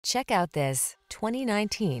Check out this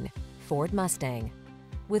 2019 Ford Mustang.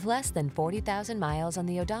 With less than 40,000 miles on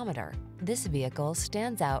the odometer, this vehicle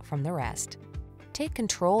stands out from the rest. Take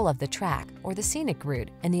control of the track or the scenic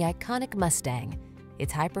route in the iconic Mustang.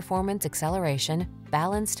 Its high-performance acceleration,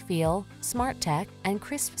 balanced feel, smart tech, and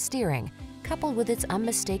crisp steering, coupled with its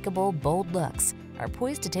unmistakable, bold looks, are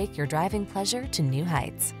poised to take your driving pleasure to new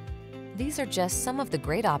heights. These are just some of the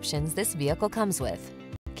great options this vehicle comes with: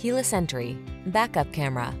 keyless entry, backup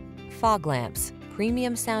camera, fog lamps,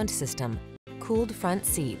 premium sound system, cooled front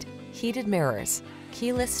seat, heated mirrors,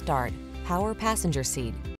 keyless start, power passenger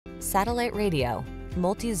seat, satellite radio,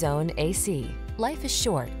 multi-zone AC. Life is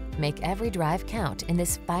short. Make every drive count in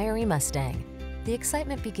this fiery Mustang. The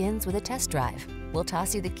excitement begins with a test drive. We'll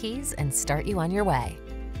toss you the keys and start you on your way.